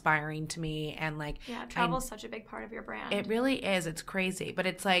and inspiring to me. And like, yeah, travel is such a big part of your brand. It really is. It's crazy. But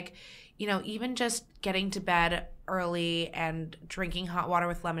it's like, you know, even just getting to bed early and drinking hot water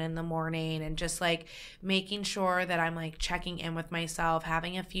with lemon in the morning and just like making sure that I'm like checking in with myself,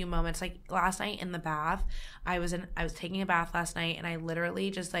 having a few moments. Like last night in the bath, I was taking a bath last night, and I literally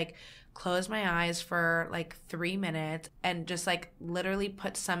just like closed my eyes for like 3 minutes and just like literally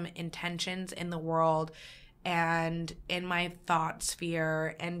put some intentions in the world and in my thought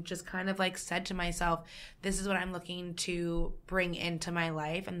sphere, and just kind of like said to myself, this is what I'm looking to bring into my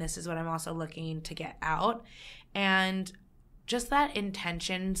life, and this is what I'm also looking to get out. And just that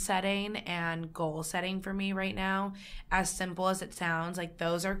intention setting and goal setting for me right now, as simple as it sounds, like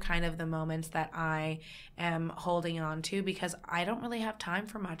those are kind of the moments that I am holding on to, because I don't really have time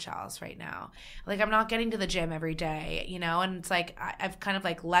for much else right now. Like, I'm not getting to the gym every day, you know, and it's like I've kind of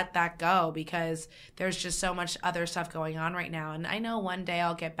like let that go because there's just so much other stuff going on right now. And I know one day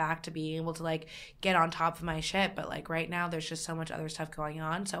I'll get back to being able to like get on top of my shit, but like right now there's just so much other stuff going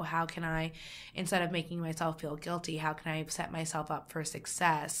on. So how can I, instead of making myself feel guilty, how can I set myself up for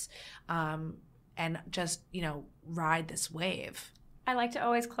success, and just, you know, ride this wave? I like to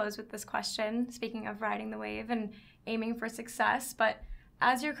always close with this question, speaking of riding the wave and aiming for success, but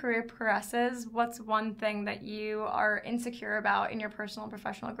as your career progresses, what's one thing that you are insecure about in your personal and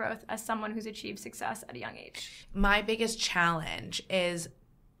professional growth as someone who's achieved success at a young age? My biggest challenge is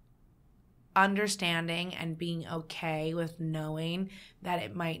understanding and being okay with knowing that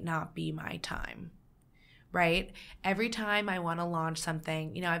it might not be my time. Right? Every time I want to launch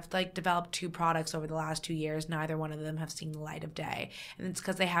something, you know, I've like developed 2 products over the last 2 years. Neither one of them have seen the light of day. And it's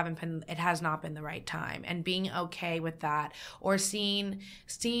because it has not been the right time. And being okay with that, or seeing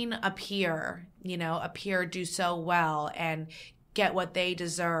a peer do so well and get what they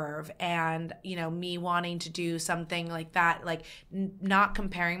deserve, and, you know, me wanting to do something like that, like not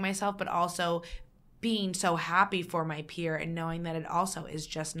comparing myself, but also being so happy for my peer and knowing that it also is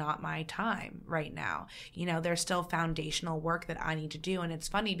just not my time right now. You know, there's still foundational work that I need to do. And it's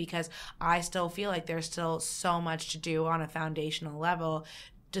funny because I still feel like there's still so much to do on a foundational level,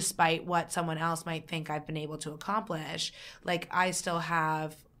 despite what someone else might think I've been able to accomplish. Like, I still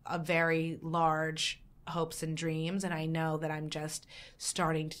have a very large hopes and dreams, and I know that I'm just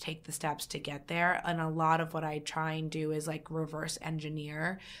starting to take the steps to get there. And a lot of what I try and do is like reverse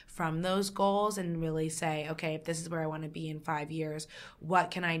engineer from those goals and really say, okay, if this is where I want to be in 5 years, what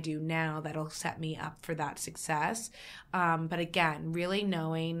can I do now that'll set me up for that success? But again, really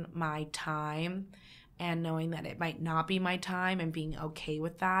knowing my time and knowing that it might not be my time and being okay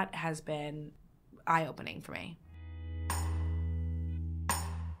with that has been eye-opening for me.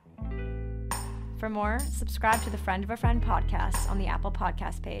 For more, subscribe to the Friend of a Friend podcast on the Apple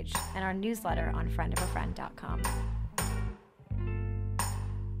Podcast page and our newsletter on friendofafriend.com.